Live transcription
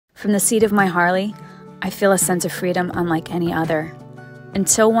From the seat of my Harley, I feel a sense of freedom unlike any other.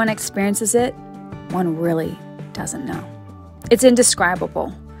 Until one experiences it, one really doesn't know. It's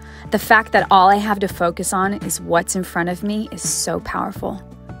indescribable. The fact that all I have to focus on is what's in front of me is so powerful.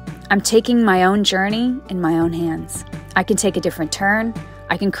 I'm taking my own journey in my own hands. I can take a different turn.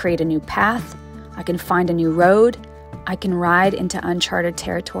 I can create a new path. I can find a new road. I can ride into uncharted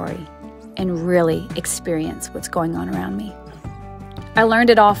territory and really experience what's going on around me. I learned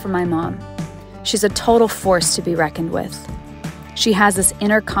it all from my mom. She's a total force to be reckoned with. She has this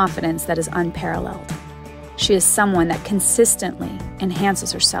inner confidence that is unparalleled. She is someone that consistently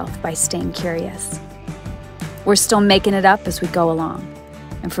enhances herself by staying curious. We're still making it up as we go along.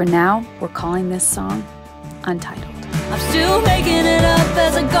 And for now, we're calling this song Untitled. I'm still making it up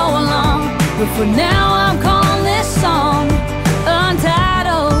as I go along, but for now I'm calling this song